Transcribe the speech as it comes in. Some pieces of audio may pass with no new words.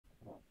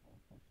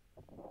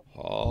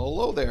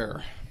Hello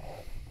there.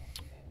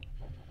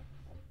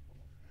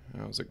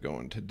 How's it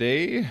going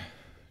today?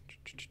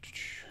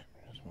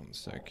 Just one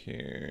sec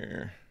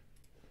here.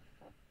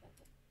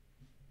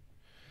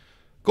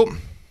 Cool.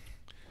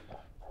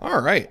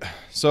 All right.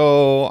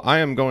 So I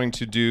am going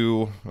to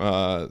do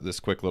this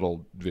quick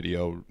little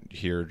video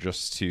here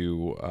just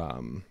to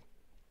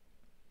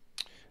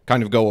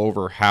kind of go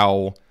over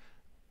how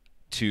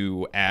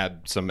to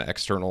add some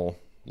external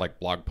like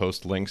blog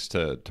post links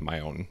to my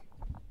own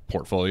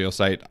portfolio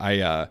site.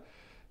 I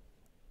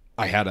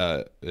had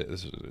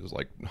this is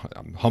like,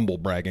 I'm humble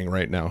bragging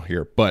right now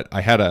here, but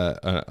I had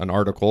an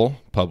article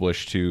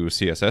published to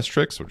CSS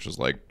Tricks, which is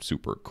like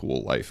super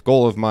cool life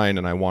goal of mine,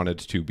 and I wanted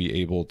to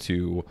be able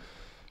to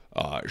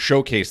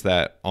showcase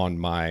that on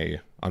my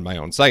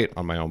own site,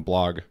 on my own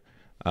blog.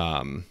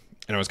 And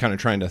I was kind of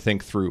trying to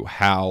think through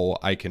how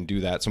I can do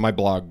that. So my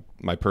blog,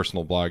 my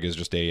personal blog, is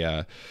just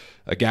a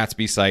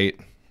Gatsby site,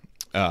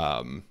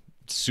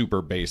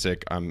 super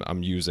basic.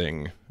 I'm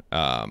using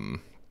a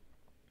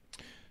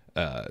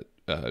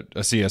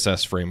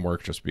CSS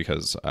framework just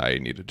because I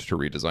needed to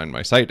redesign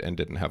my site and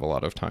didn't have a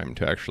lot of time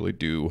to actually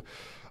do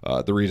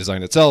the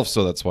redesign itself.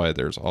 So that's why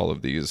there's all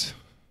of these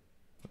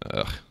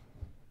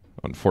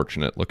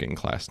unfortunate looking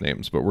class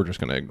names, but we're just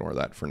going to ignore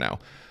that for now.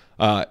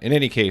 In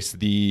any case,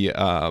 the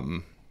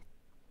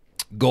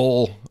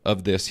goal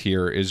of this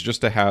here is just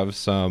to have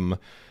some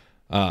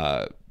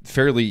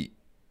fairly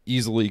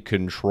easily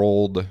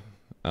controlled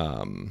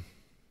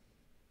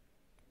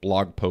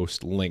blog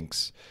post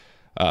links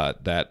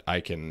that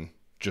I can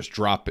just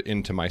drop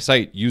into my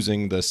site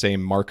using the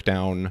same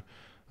Markdown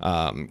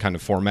kind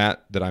of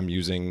format that I'm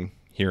using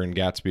here in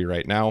Gatsby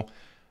right now,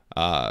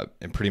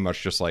 and pretty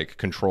much just like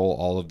control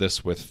all of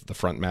this with the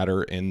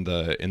frontmatter in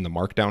the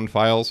Markdown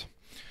files.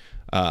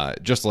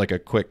 Just like a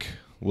quick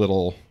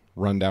little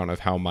rundown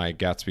of how my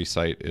Gatsby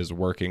site is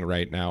working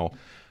right now.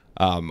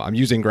 I'm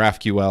using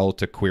GraphQL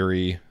to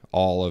query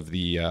all of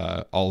the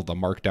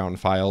Markdown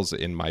files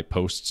in my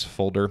posts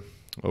folder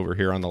over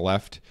here on the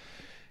left.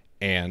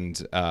 And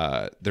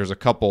there's a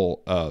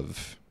couple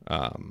of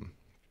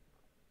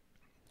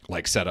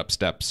like setup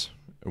steps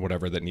or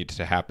whatever that needs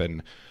to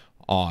happen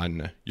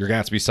on your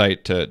Gatsby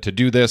site to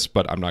do this,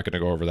 but I'm not going to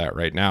go over that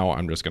right now.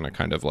 I'm just going to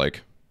kind of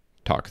like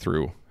talk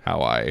through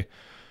how I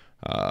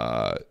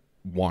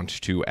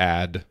want to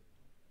add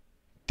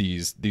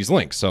these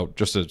links. So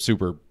just a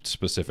super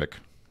specific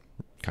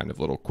kind of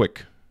little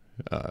quick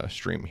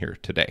stream here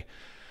today.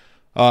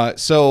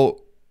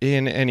 So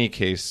in any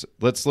case,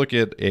 let's look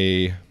at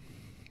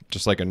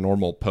just like a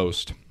normal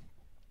post.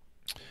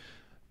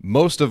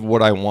 Most of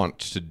what I want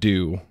to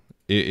do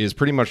is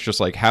pretty much just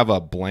like have a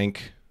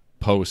blank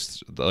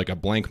post, like a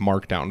blank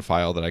Markdown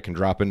file that I can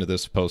drop into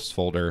this post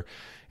folder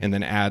and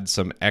then add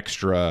some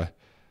extra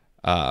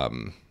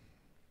front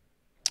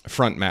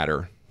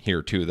matter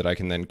here too that I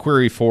can then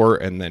query for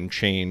and then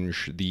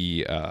change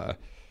the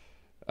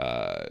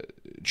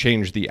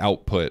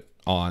output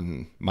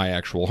on my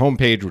actual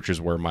homepage, which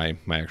is where my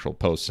actual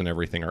posts and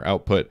everything are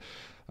output.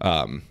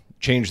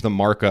 Change the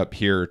markup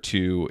here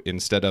to,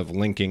 instead of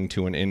linking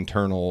to an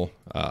internal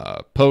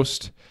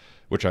post,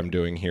 which I'm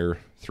doing here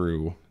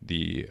through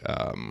the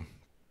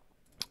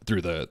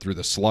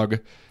slug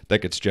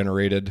that gets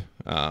generated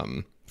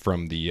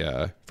from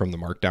the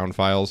Markdown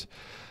files.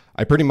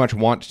 I pretty much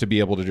want to be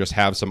able to just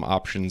have some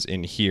options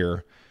in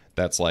here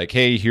that's like,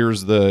 hey,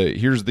 here's the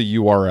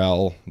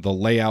URL. The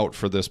layout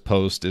for this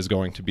post is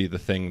going to be the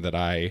thing that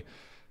I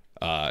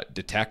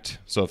detect.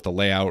 So if the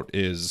layout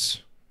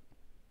is,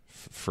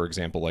 for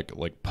example,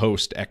 like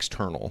post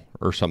external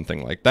or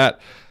something like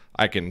that,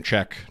 I can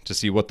check to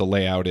see what the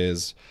layout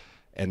is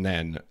and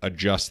then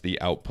adjust the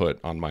output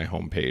on my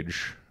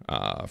homepage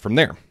from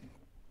there.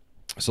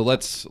 So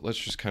let's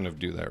just kind of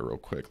do that real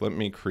quick. Let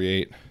me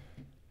create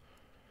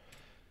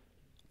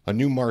a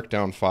new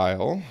Markdown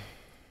file.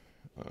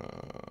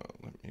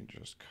 Let me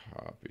just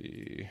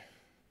copy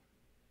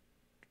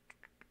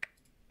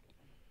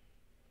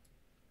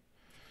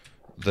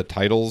the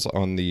titles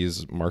on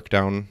these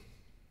Markdown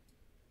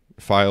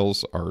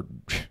files are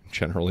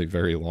generally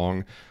very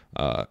long,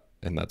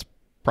 and that's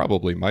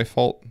probably my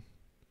fault,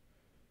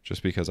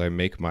 just because I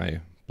make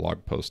my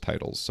blog post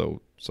titles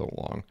so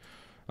long.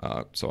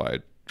 So I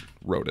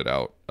wrote it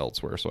out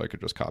elsewhere so I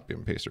could just copy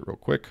and paste it real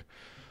quick.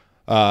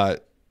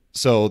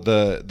 So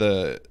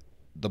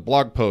the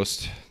blog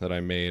post that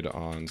I made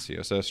on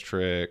CSS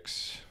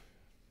Tricks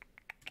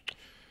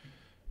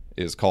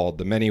is called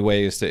 "The Many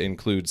Ways to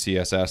Include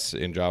CSS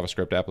in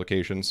JavaScript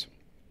Applications."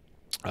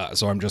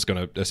 So I'm just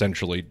going to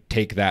essentially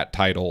take that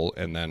title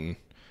and then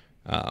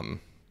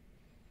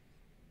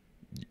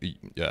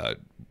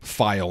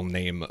file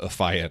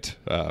nameify it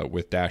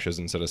with dashes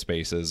instead of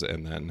spaces.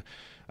 And then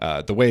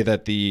the way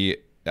that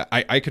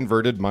I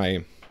converted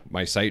my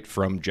site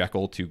from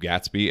Jekyll to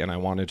Gatsby, and I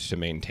wanted to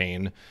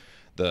maintain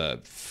the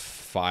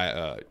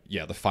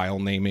file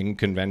naming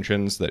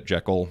conventions that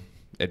Jekyll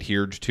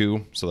adhered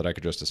to, so that I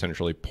could just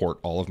essentially port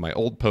all of my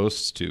old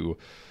posts to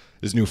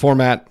this new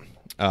format.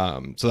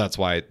 So that's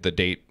why the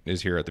date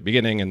is here at the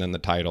beginning, and then the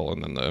title,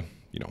 and then the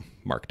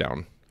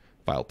Markdown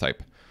file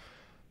type.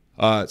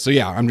 So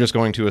yeah, I'm just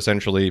going to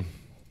essentially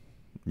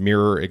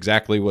mirror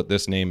exactly what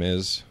this name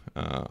is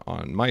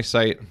on my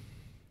site.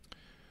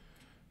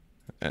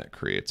 That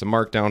creates a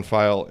markdown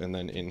file, and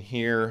then in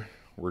here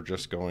we're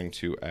just going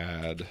to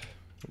add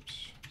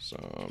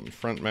some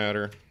front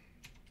matter.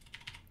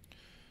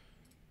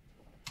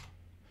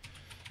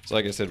 So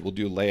like I said, we'll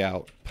do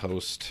layout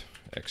post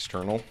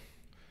external.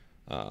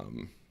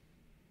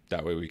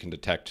 That way we can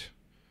detect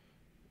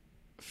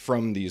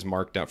from these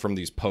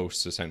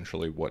posts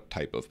essentially what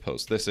type of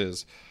post this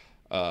is.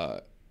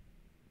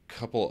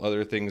 Couple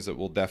other things that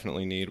we'll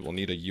definitely need. We'll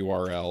need a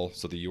URL,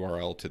 so the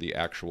URL to the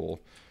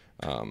actual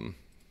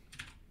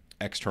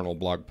external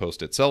blog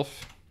post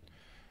itself.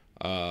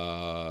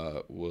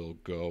 We'll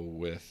go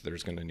with,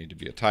 there's going to need to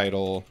be a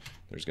title,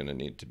 there's going to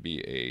need to be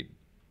a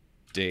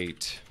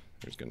date,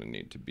 there's going to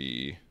need to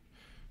be,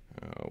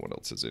 what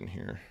else is in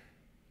here?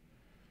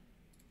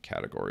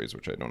 Categories,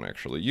 which I don't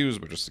actually use,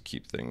 but just to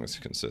keep things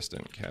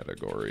consistent.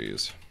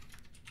 Categories,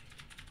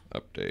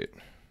 update,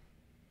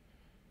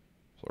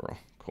 plural,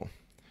 cool.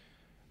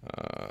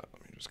 Let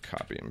me just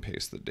copy and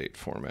paste the date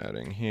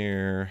formatting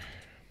here.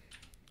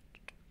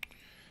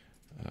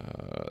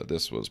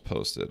 This was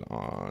posted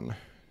on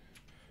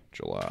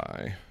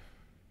July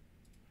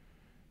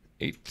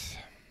 8th.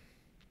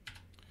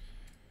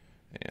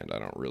 And I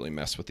don't really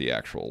mess with the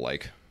actual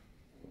like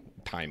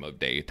time of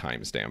day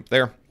timestamp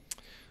there.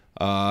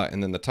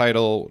 And then the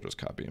title, we'll just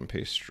copy and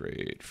paste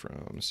straight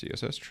from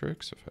CSS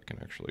Tricks, if I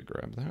can actually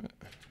grab that.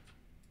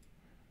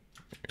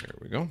 There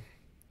we go.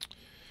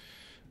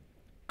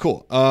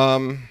 Cool.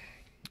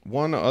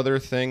 One other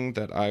thing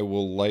that I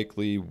will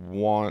likely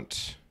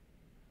want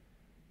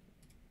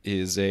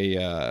is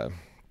a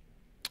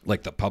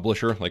like the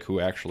publisher, like who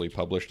actually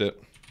published it,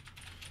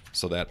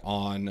 so that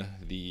on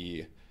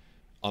the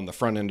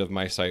front end of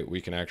my site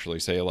we can actually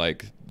say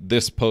like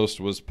this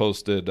post was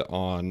posted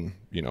on,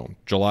 you know,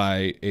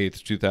 July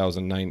 8th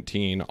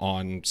 2019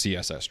 on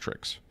CSS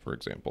Tricks, for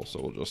example. So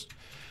we'll just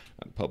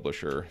add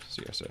publisher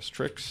CSS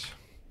Tricks,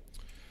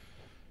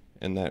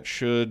 and that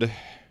should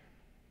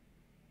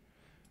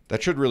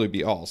really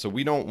be all. So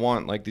we don't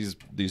want like these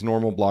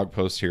normal blog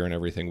posts here and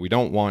everything. We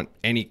don't want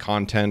any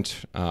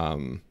content.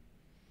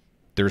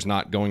 There's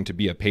not going to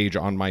be a page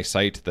on my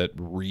site that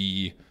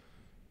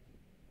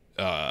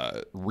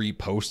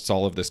reposts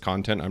all of this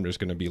content. I'm just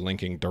going to be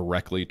linking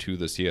directly to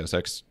the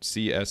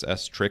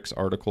CSS Tricks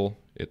article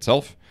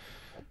itself.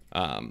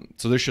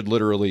 So this should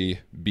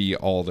literally be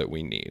all that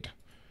we need.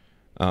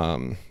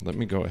 Let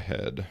me go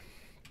ahead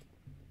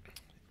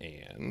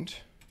and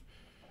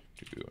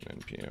do an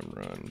npm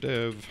run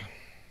dev.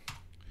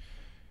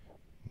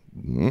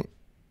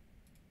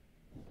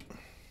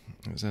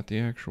 Is that the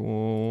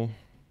actual?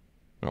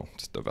 No,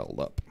 it's developed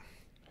up.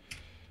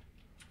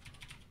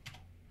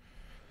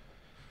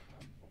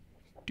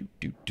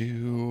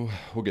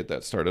 We'll get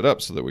that started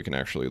up so that we can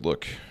actually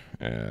look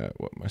at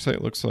what my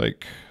site looks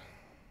like.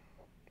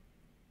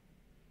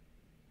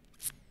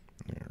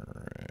 All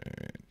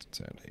right, it's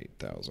at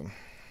 8,000.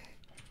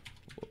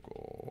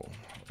 Local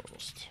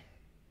host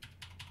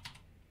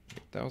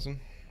 8,000.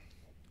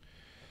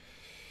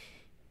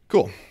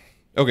 Cool.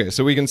 Okay,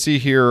 so we can see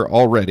here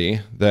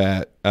already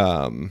that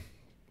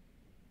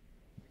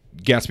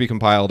Gatsby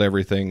compiled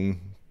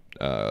everything,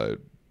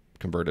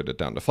 converted it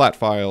down to flat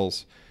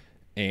files,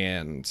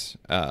 and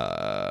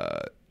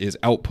is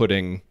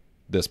outputting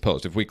this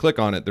post. If we click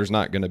on it, there's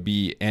not going to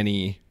be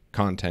any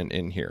content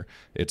in here.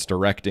 It's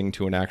directing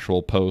to an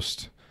actual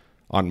post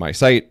on my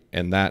site,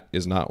 and that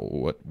is not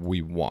what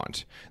we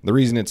want. The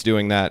reason it's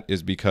doing that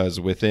is because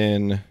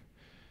within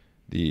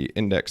the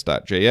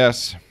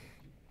index.js,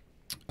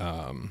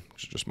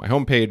 which is just my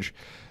homepage,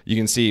 you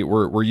can see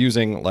we're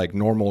using like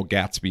normal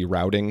Gatsby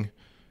routing.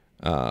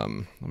 Let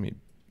me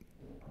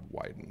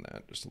widen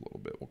that just a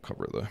little bit. We'll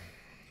cover the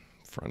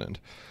front end.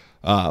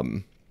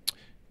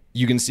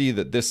 You can see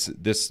that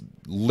this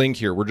link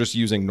here, we're just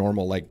using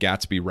normal like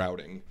Gatsby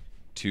routing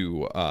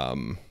to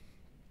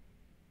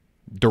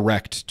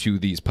direct to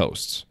these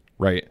posts,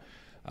 right?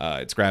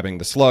 It's grabbing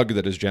the slug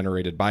that is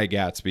generated by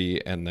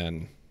Gatsby and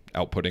then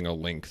outputting a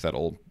link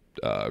that'll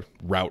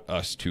route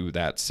us to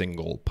that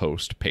single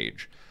post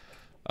page.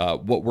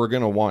 What we're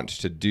going to want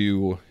to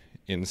do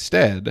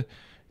instead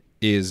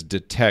is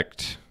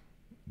detect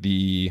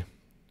the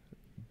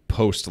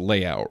post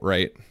layout,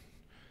 right?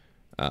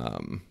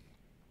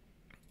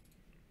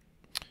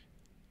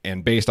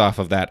 And based off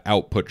of that,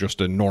 output just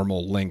a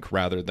normal link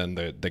rather than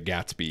the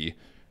Gatsby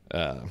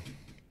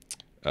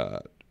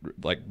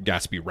like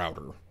Gatsby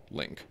router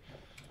link.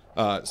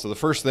 So the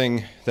first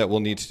thing that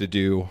we'll need to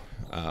do,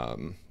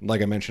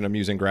 like I mentioned, I'm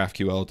using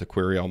GraphQL to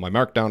query all my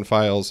Markdown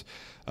files.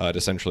 It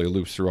essentially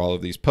loops through all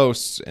of these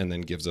posts and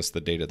then gives us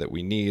the data that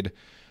we need.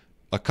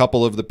 A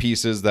couple of the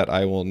pieces that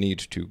I will need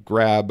to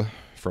grab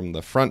from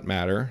the front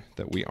matter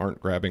that we aren't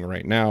grabbing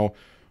right now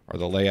are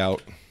the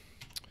layout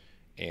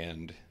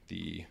and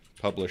the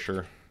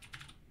publisher.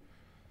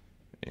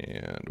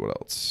 And what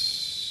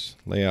else?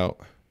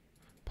 Layout,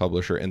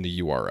 publisher, and the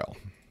URL.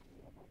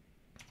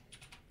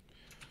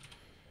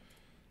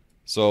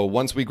 So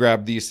once we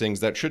grab these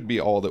things, that should be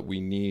all that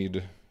we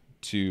need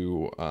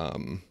to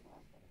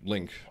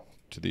link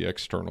to the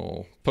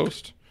external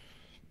post.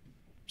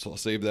 So I'll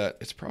save that.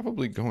 It's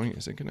probably going,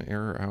 is it going to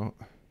error out?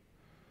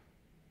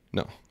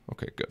 No.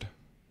 Okay, good.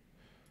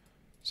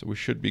 So we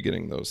should be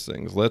getting those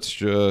things. Let's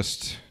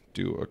just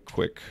do a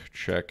quick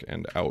check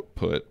and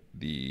output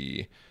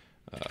the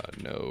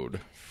node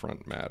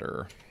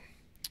frontmatter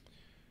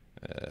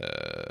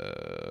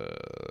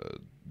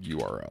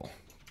URL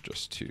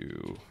just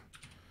to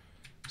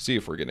see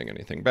if we're getting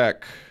anything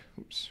back.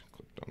 Oops,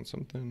 clicked on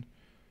something.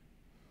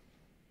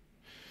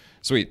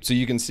 Sweet. So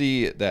you can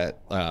see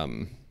that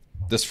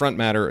this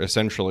frontmatter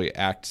essentially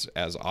acts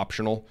as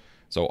optional.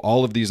 So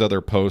all of these other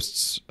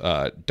posts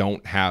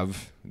don't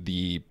have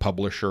the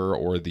publisher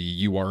or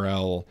the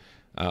URL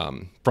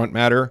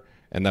frontmatter,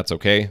 and that's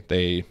okay.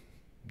 They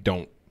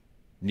don't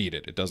need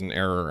it. It doesn't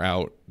error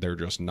out. They're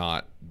just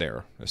not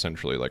there,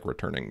 essentially like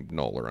returning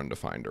null or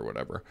undefined or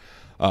whatever,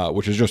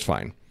 which is just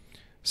fine.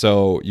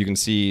 So you can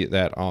see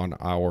that on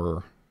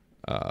our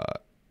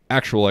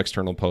actual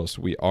external post,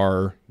 we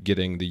are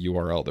getting the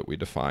URL that we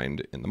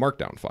defined in the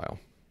Markdown file.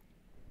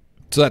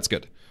 So that's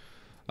good.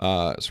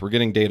 So we're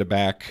getting data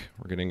back.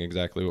 We're getting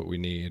exactly what we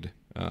need.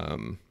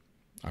 I'm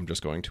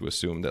just going to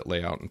assume that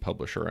layout and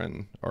publisher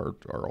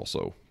are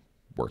also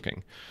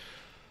working.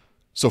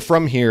 So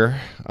from here,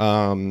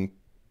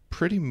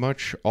 pretty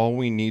much all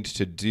we need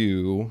to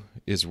do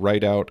is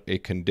write out a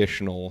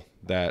conditional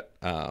that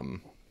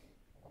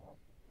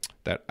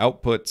that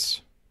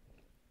outputs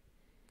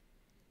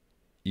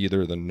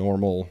either the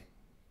normal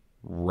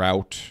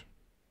route,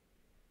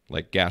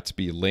 like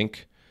Gatsby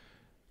link,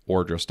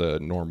 or just a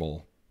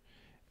normal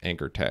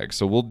anchor tag.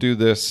 So we'll do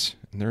this.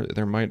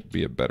 There might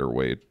be a better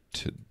way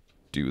to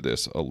do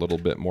this a little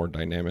bit more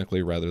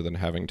dynamically rather than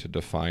having to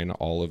define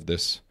all of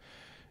this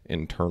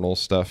internal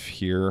stuff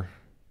here.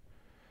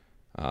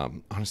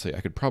 Honestly,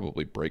 I could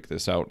probably break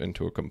this out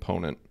into a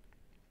component,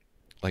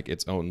 like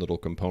its own little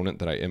component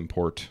that I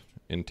import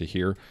into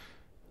here.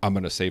 I'm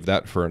going to save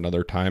that for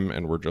another time,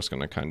 and we're just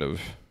going to kind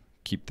of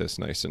keep this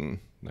nice and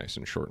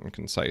short and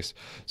concise.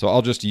 So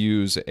I'll just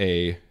use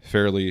a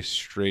fairly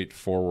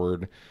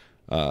straightforward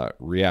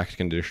React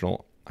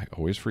conditional. I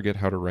always forget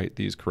how to write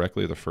these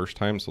correctly the first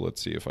time, so let's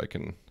see if I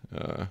can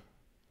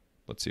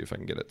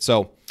get it.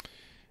 So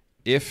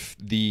if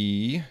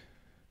the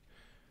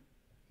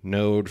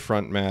node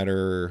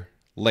frontmatter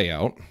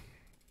layout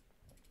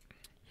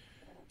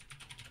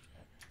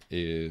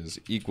is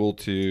equal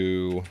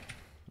to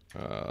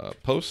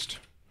post,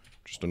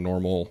 just a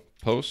normal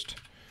post,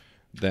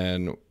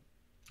 then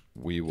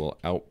we will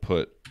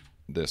output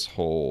this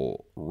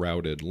whole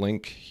routed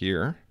link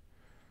here.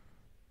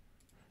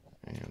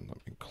 And let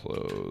me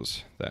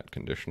close that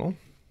conditional.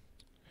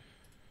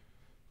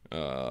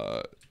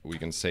 We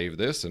can save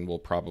this and we'll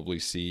probably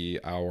see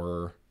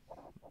our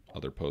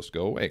other post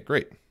go away.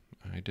 Great.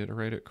 I did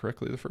write it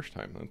correctly the first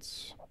time.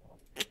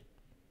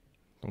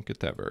 Don't get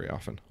that very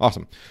often.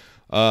 Awesome.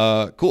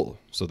 Cool.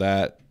 So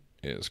that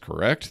is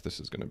correct. This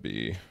is going to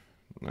be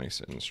nice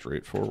and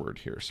straightforward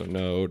here. So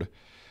node.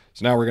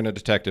 So now we're going to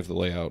detect if the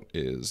layout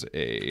is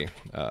a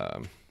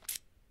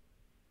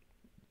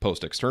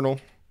post external.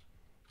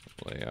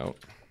 Layout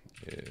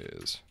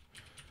is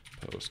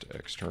post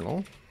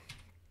external.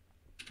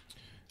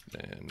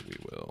 Then we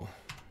will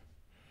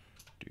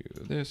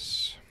do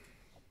this.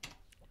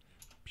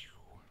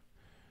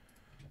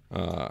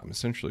 I'm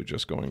essentially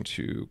just going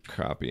to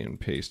copy and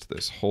paste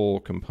this whole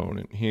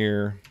component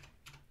here.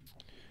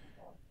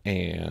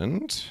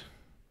 And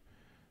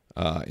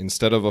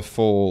instead of a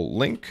full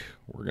link,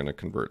 we're going to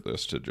convert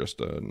this to just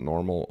a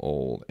normal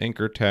old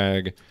anchor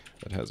tag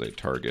that has a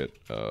target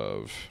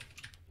of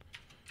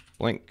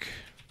blank.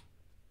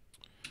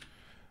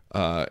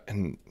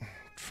 And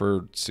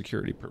for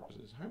security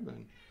purposes,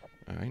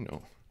 I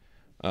know.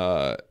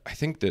 I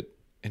think that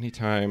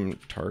anytime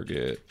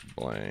target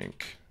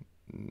blank,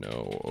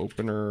 no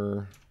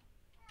opener,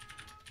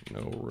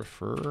 no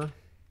refer.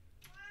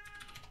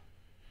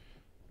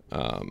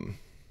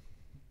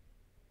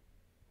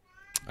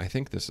 I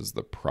think this is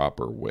the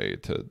proper way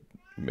to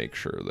make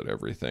sure that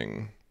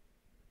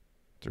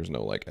there's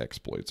no like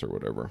exploits or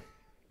whatever.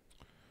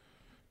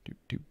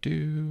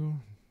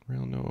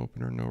 Rel no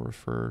opener, no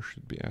refer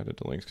should be added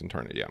to links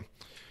container. Yeah.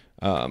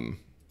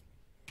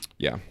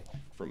 Yeah.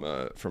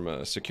 From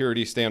a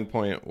security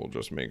standpoint, we'll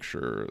just make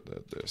sure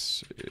that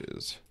this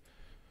is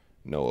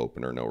no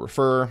opener, no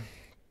refer.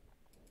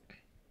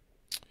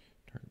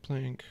 Target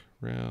blank,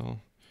 rel.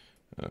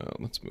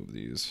 Let's move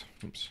these.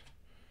 Oops.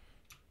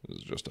 This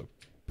is just a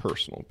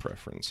personal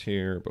preference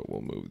here, but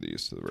we'll move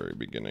these to the very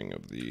beginning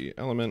of the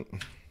element.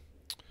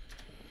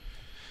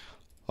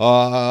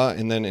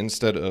 And then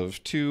instead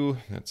of 2,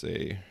 that's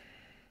a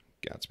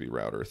Gatsby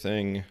router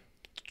thing.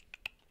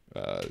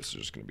 This is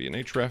just going to be an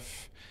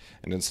href.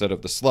 And instead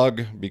of the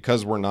slug,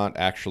 because we're not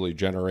actually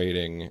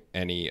generating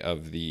any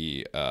of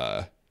the,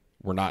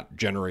 we're not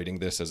generating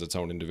this as its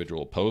own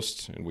individual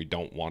post, and we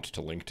don't want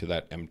to link to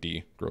that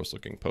empty,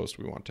 gross-looking post.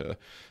 We want to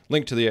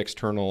link to the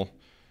external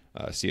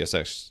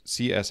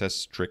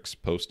CSS tricks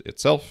post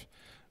itself.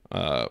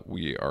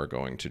 we are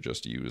going to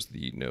just use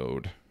the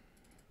node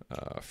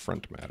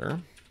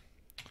frontmatter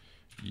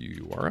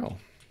URL.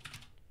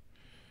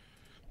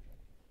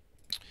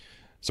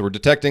 So we're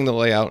detecting the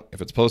layout.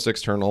 If it's post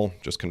external,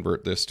 just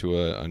convert this to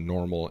a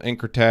normal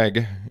anchor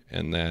tag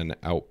and then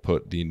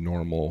output the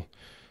normal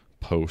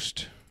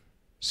post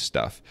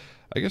stuff.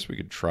 I guess we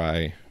could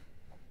try,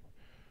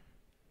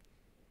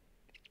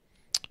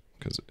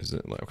 because is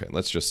it okay?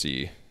 Let's just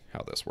see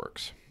how this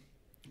works.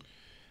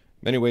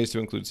 Many ways to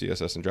include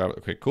CSS in Java.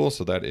 Okay, cool.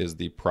 So that is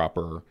the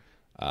proper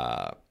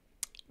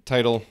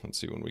title. Let's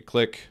see, when we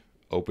click,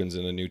 opens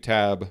in a new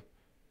tab,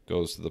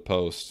 goes to the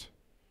post.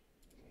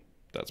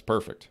 That's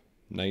perfect.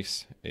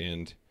 Nice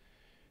and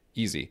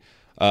easy.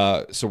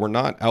 So we're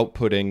not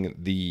outputting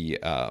the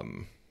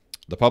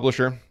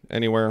publisher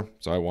anywhere.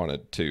 So I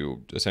wanted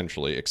to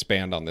essentially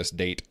expand on this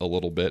date a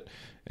little bit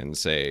and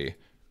say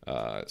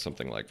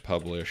something like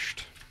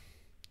published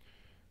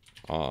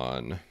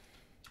on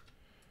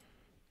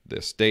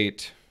this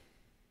date.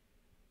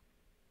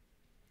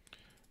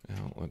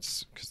 Now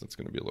let's, because that's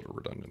going to be a little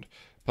redundant.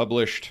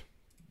 Published,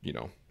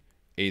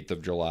 8th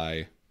of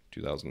July,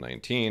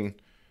 2019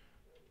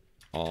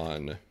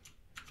 on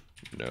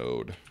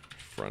node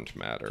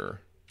frontmatter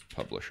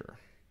publisher.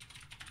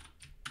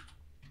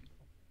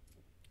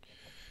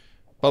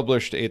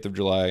 Published 8th of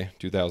July,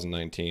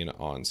 2019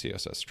 on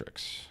CSS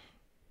Tricks.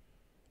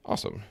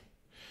 Awesome.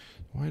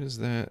 Why does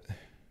that?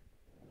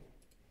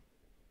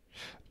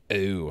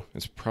 Oh,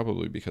 it's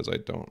probably because I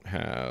don't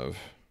have.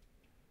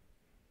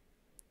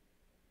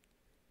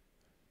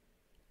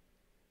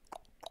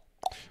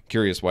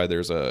 Curious why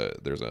there's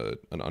an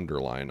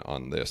underline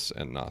on this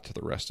and not to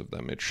the rest of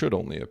them. It should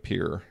only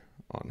appear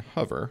on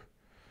hover.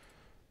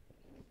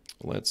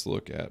 Let's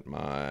look at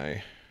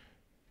my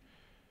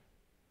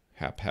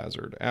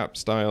haphazard app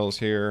styles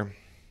here.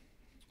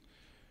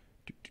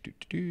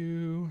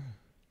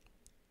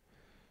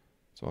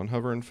 So on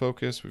hover and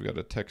focus, we've got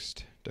a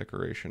text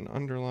decoration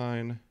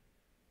underline.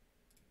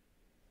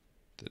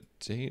 The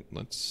date,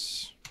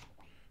 let's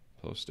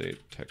post date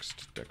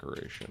text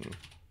decoration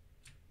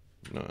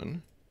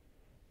none.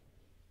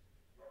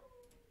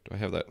 Do I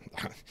have that?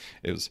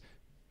 It was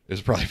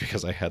probably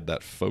because I had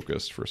that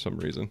focused for some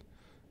reason.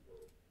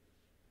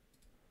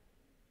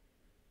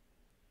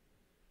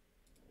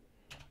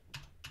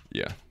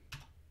 Yeah,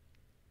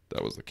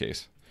 that was the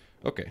case.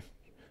 Okay,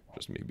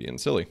 just me being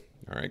silly.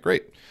 All right,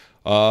 great.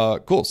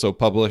 Cool, so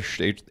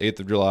published 8th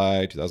of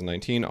July,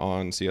 2019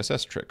 on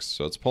CSS Tricks.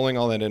 So it's pulling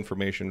all that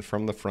information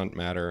from the front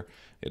matter.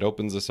 It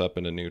opens this up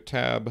in a new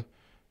tab.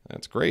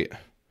 That's great.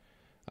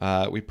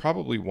 We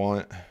probably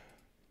want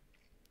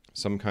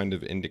some kind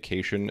of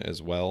indication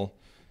as well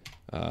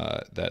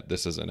that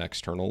this is an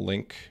external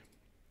link.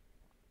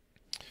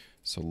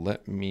 So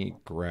let me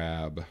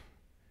grab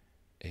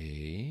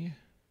a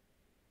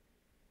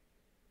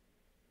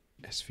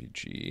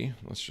SVG.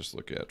 Let's just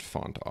look at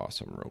Font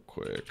Awesome real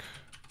quick.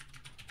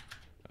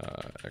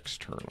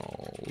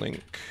 External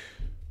link.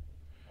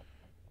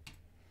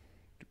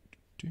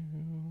 Here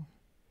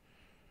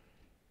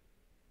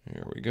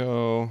we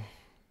go.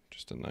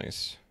 Just a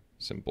nice,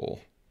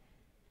 simple,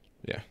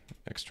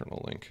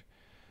 external link.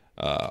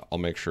 I'll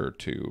make sure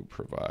to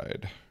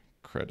provide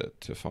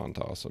credit to Font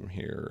Awesome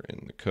here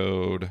in the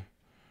code.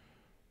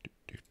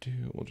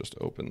 We'll just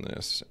open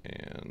this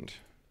and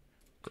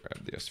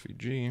grab the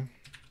SVG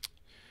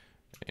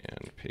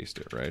and paste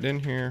it right in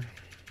here.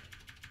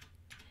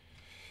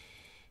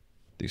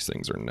 These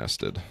things are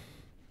nested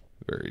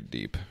very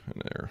deep,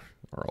 and there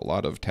are a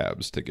lot of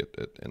tabs to get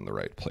it in the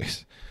right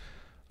place.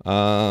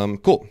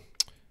 Cool.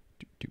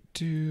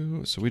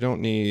 So we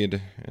don't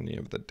need any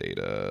of the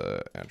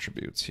data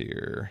attributes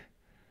here.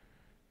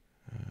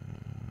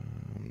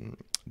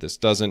 This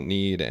doesn't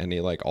need any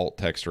like alt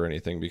text or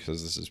anything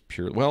because this is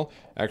pure. Well,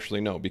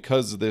 actually no,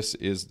 because this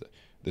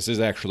is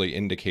actually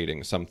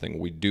indicating something.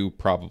 We do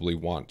probably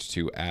want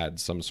to add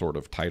some sort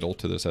of title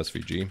to this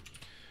SVG.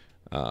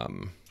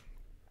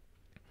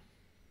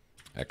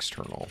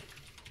 External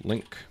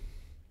link.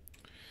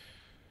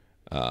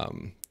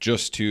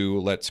 Just to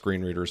let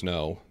screen readers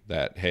know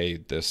that, hey,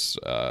 this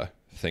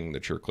thing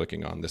that you're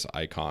clicking on, this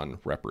icon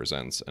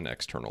represents an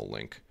external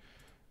link.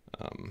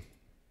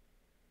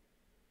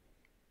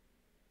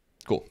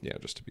 Cool, yeah,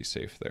 just to be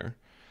safe there.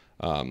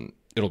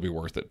 It'll be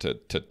worth it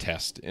to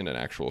test in an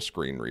actual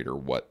screen reader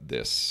what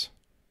this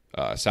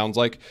sounds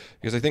like,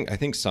 because I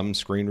think some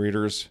screen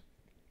readers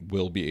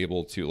will be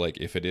able to, like,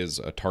 if it is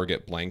a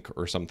target blank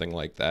or something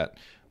like that,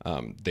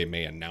 they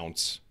may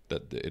announce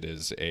that it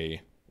is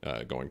a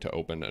going to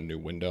open a new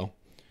window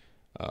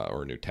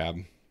or a new tab,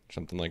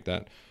 something like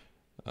that.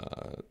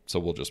 So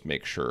we'll just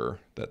make sure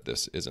that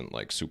this isn't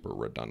like super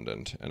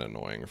redundant and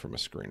annoying from a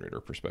screen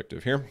reader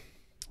perspective here.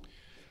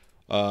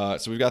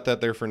 So we've got that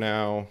there for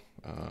now.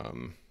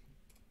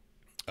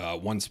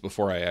 Once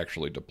before I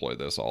actually deploy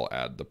this, I'll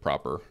add the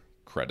proper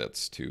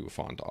credits to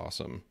Font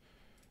Awesome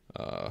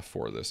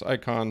for this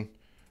icon,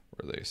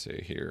 where they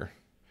say here,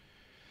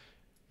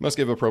 must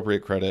give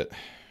appropriate credit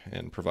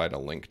and provide a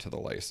link to the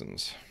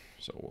license.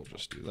 So we'll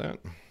just do that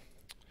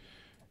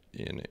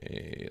in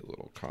a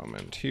little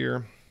comment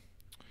here.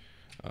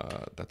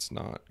 That's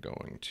not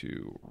going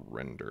to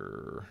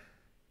render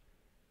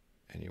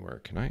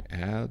anywhere. Can I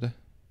add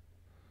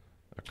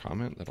a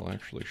comment that'll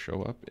actually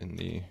show up in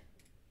the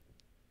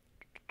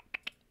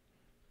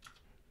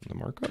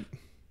markup?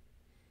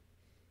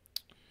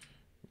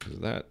 Because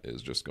that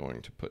is just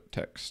going to put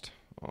text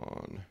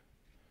on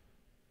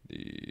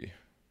the,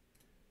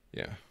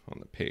 on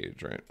the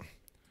page, right?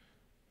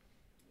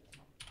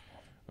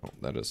 Oh,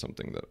 that is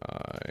something that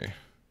I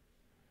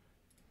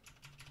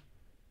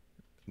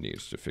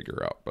needs to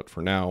figure out. But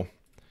for now,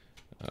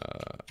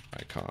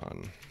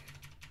 icon,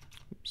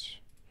 oops,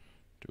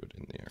 do it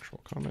in the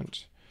actual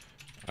comment.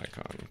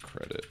 Icon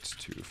credit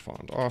to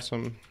font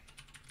awesome.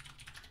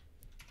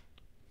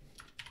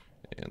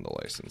 And the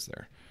license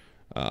there.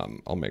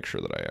 I'll make sure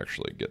that I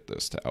actually get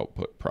this to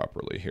output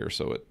properly here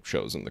so it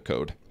shows in the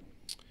code.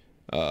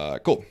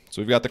 Cool.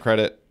 So we've got the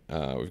credit,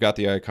 we've got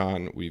the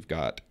icon, we've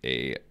got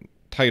a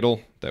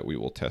title that we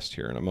will test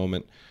here in a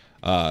moment.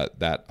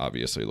 That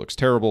obviously looks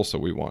terrible, so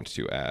we want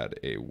to add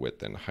a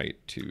width and height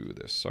to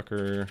this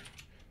sucker.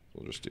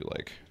 We'll just do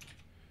like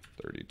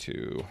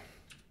 32,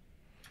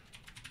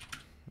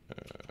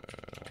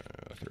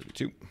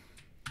 32.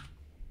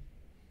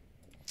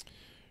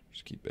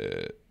 Just keep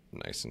it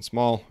nice and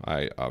small.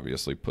 I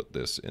obviously put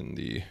this in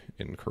the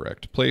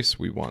incorrect place.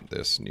 We want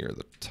this near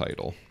the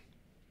title.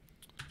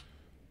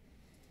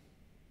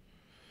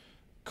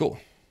 Cool.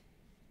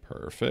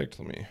 Perfect.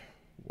 Let me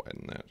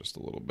widen that just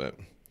a little bit.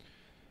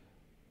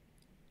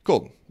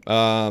 Cool.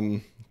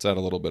 Let's add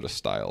a little bit of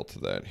style to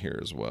that here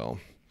as well.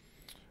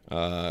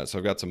 So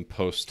I've got some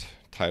post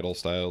title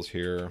styles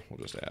here. We'll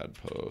just add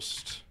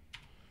post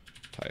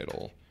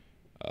title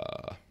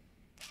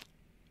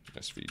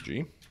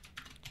SVG.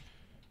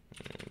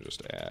 And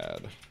just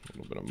add a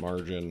little bit of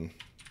margin.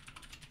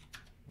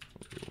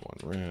 We'll do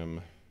 1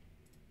 rem.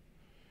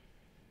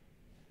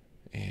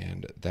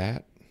 And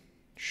that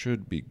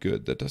should be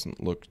good. That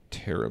doesn't look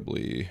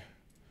terribly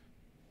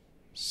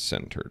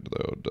centered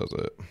though, does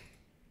it?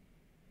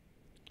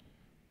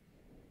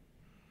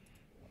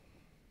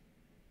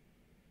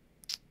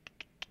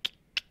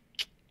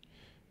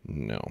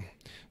 No.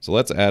 So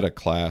let's add a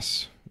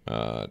class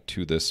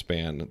to this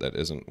span that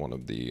isn't one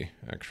of the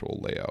actual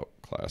layout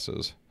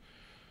classes.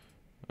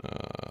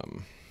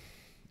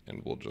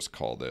 And we'll just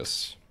call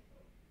this.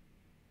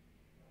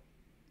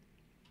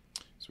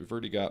 So we've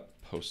already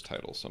got post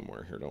title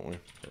somewhere here, don't we?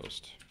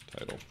 Post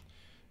title.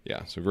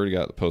 Yeah, so we've already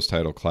got the post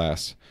title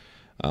class.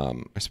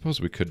 I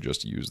suppose we could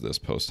just use this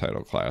post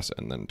title class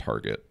and then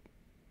target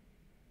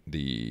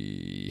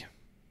the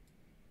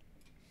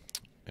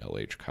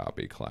LH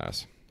copy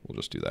class. We'll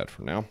just do that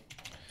for now.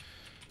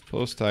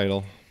 Post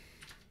title,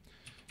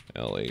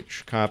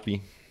 LH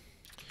copy.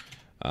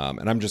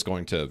 And I'm just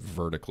going to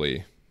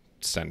vertically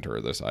center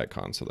this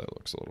icon so that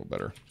looks a little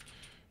better.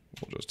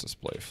 We'll just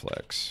display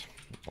flex,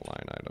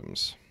 align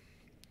items,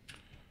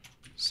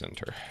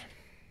 center.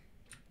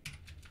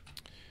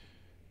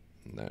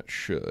 And that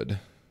should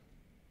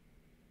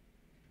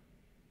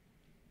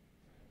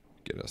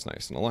get us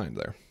nice and aligned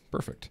there.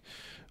 Perfect.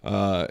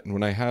 And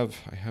when I have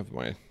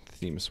my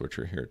theme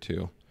switcher here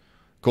too.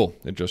 Cool.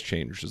 It just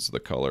changes the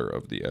color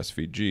of the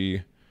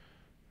SVG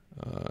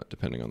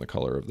depending on the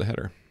color of the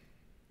header.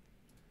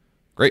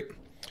 Great.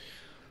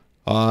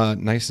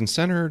 Nice and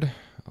centered,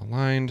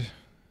 aligned.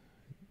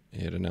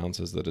 It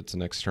announces that it's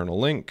an external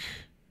link.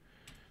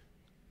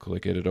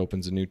 Click it, it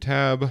opens a new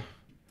tab.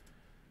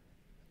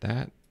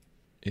 That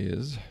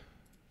is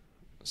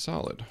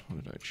solid.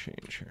 What did I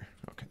change here?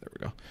 Okay, there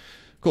we go.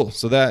 Cool.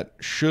 So that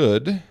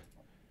should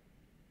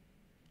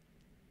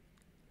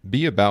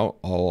be about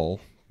all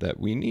that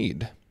we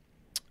need.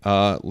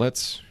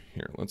 Let's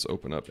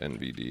open up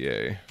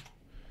NVDA.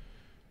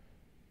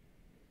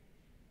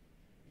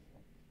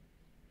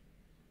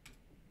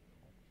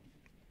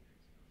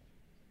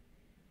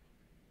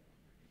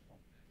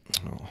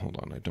 Oh, hold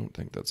on. I don't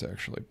think that's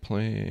actually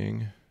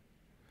playing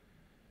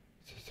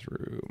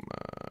through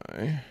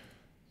my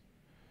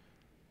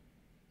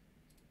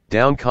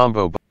down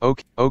combo.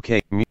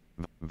 Okay.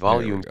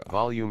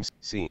 Volumes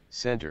C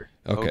center.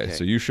 Okay,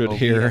 so you should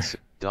hear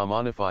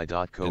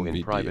Domonify.co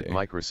in private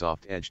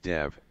Microsoft Edge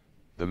dev.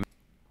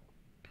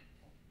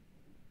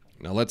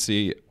 Now let's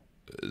see.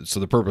 So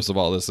the purpose of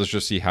all this, let's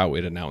just see how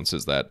it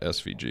announces that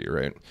SVG,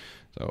 right?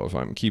 So if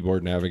I'm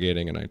keyboard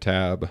navigating and I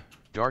tab.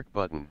 Dark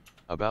button.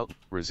 About,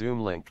 resume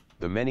link,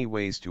 the many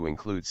ways to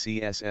include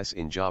CSS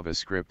in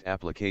JavaScript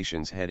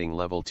applications heading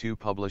level 2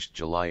 published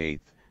July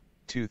 8,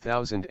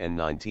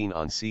 2019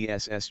 on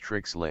CSS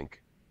Tricks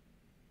link.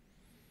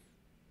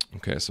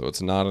 Okay, so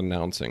it's not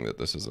announcing that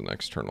this is an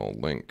external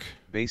link.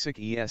 Basic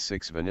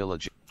ES6 vanilla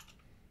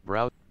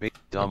browse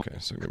okay,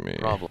 so give me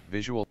problem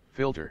visual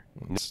filter.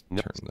 Let's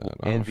turn that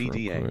off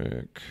NVDA. real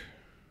quick.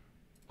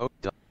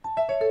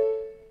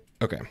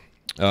 Okay,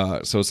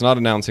 so it's not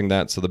announcing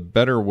that. So the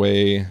better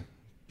way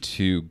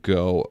to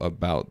go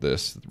about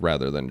this,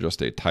 rather than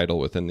just a title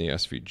within the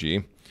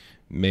SVG,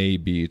 may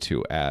be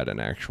to add an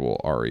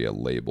actual ARIA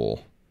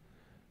label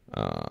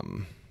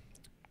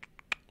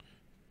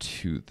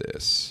to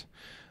this.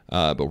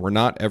 but we're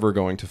not ever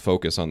going to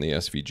focus on the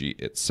SVG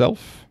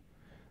itself.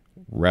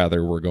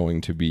 Rather, we're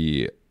going to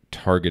be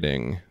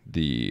targeting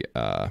the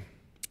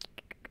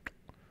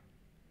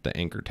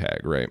anchor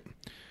tag, right?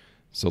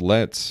 So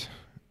let's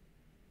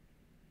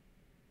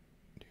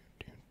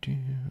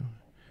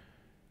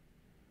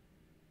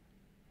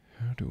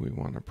how do we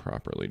want to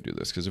properly do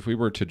this? Because if we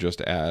were to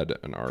just add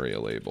an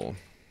ARIA label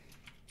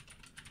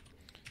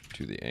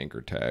to the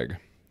anchor tag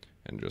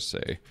and just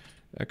say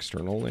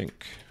external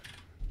link,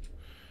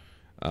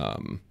 I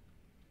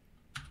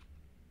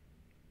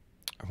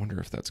wonder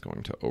if that's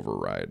going to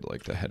override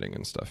like the heading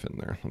and stuff in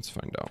there. Let's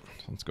find out.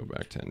 So let's go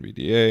back to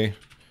NVDA.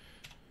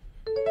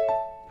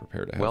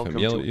 Prepare to have him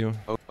yell at you.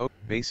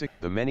 Basic,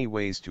 the many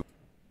ways to.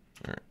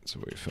 All right,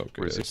 so we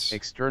focus.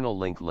 External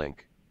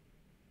link.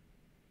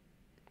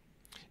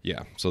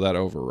 Yeah, so that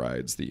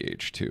overrides the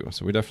H2.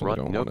 So we definitely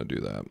don't want to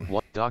do that.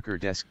 Docker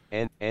desk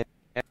and close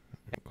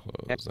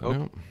that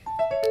out.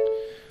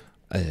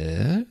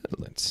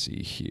 Let's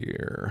see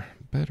here.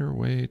 Better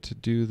way to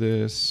do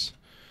this.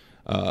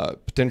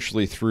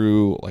 Potentially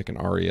through like an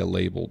ARIA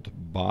labeled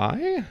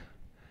by.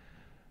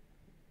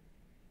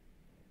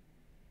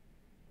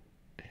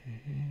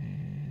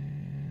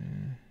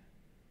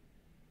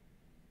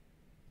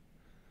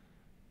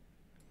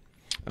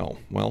 Oh,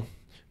 well,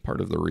 part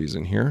of the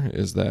reason here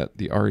is that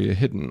the ARIA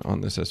hidden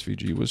on this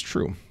SVG was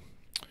true.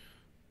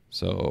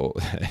 So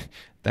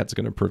that's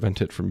going to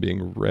prevent it from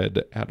being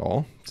read at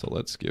all. So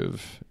let's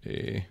give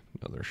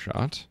another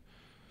shot.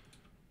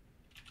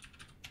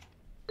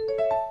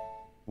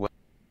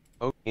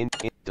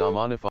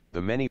 Modify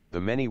the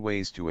many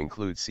ways to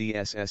include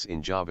CSS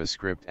in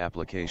JavaScript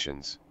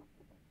applications.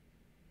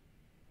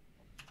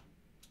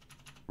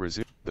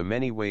 Resume the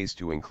many ways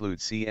to include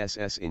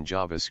CSS in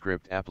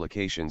JavaScript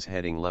applications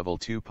heading level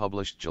 2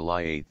 published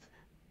July 8,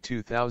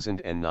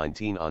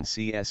 2019 on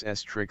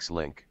CSS Tricks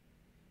link.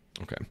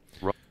 Okay.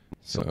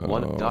 So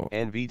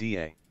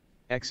 1.nvda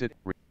exit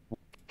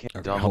okay,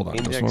 hold on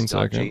just one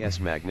second.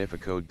 index.js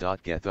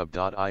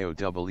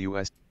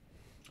magnificode.gethup.io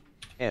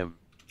m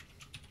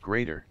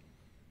greater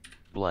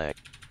blank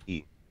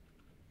e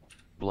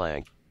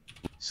blank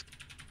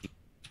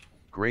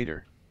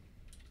greater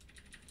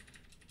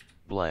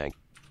blank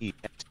e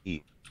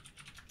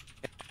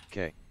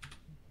k.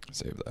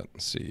 Save that.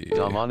 See.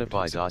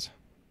 Modify dot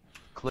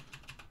click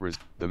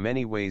the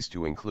many ways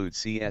to include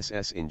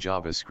CSS in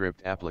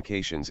JavaScript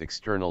applications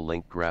external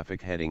link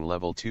graphic heading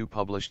level 2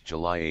 published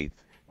July 8,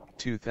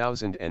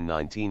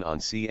 2019 on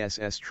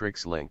CSS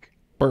Tricks link.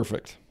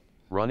 Perfect.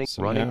 Running.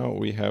 Now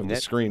we have the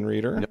screen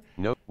reader.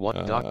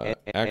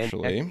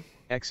 Actually,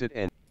 exit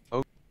and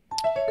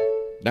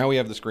now we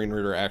have the screen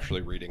reader actually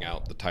reading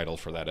out the title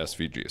for that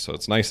SVG. So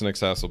it's nice and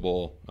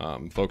accessible.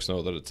 Folks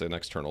know that it's an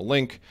external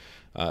link.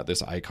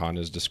 This icon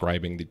is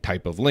describing the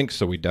type of link,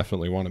 so we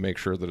definitely want to make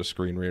sure that a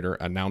screen reader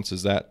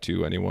announces that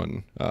to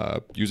anyone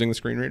using the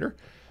screen reader.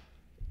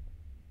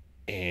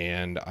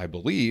 And I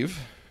believe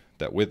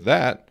that with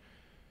that,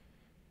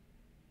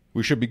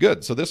 we should be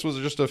good. So this was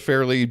just a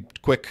fairly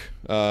quick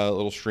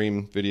little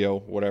stream video,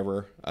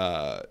 whatever,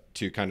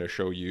 to kind of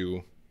show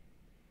you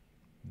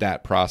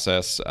that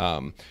process.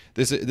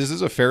 This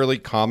is a fairly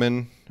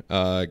common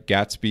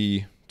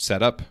Gatsby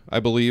setup, I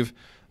believe.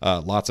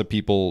 Lots of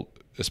people,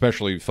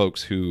 especially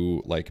folks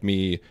who, like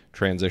me,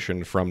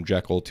 transitioned from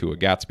Jekyll to a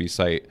Gatsby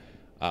site,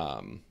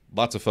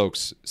 lots of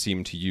folks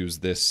seem to use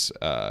this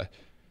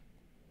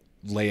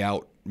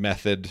layout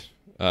method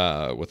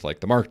with like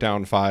the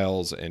Markdown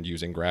files and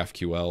using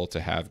GraphQL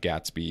to have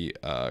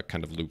Gatsby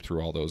kind of loop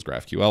through all those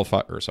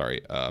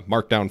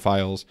Markdown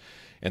files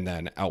and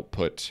then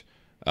output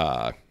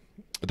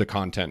the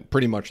content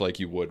pretty much like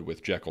you would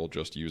with Jekyll,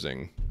 just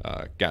using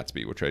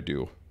Gatsby, which I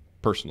do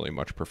personally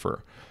much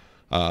prefer.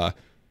 So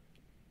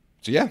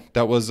yeah,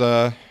 that was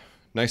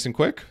nice and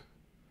quick,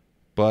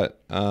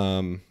 but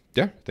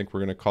yeah, I think we're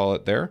going to call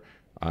it there.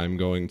 I'm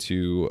going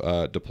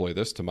to deploy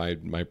this to my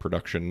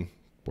porproduction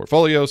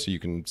portfolio so you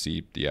can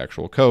see the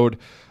actual code.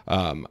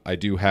 I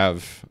do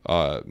have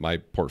my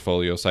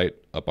portfolio site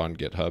up on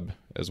GitHub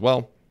as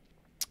well,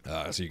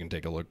 so you can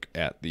take a look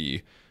at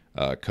the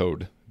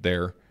code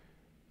there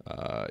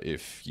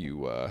if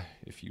you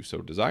so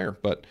desire.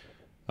 But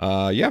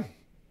yeah,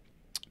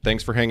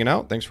 thanks for hanging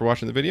out. Thanks for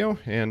watching the video,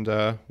 and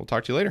we'll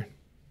talk to you later.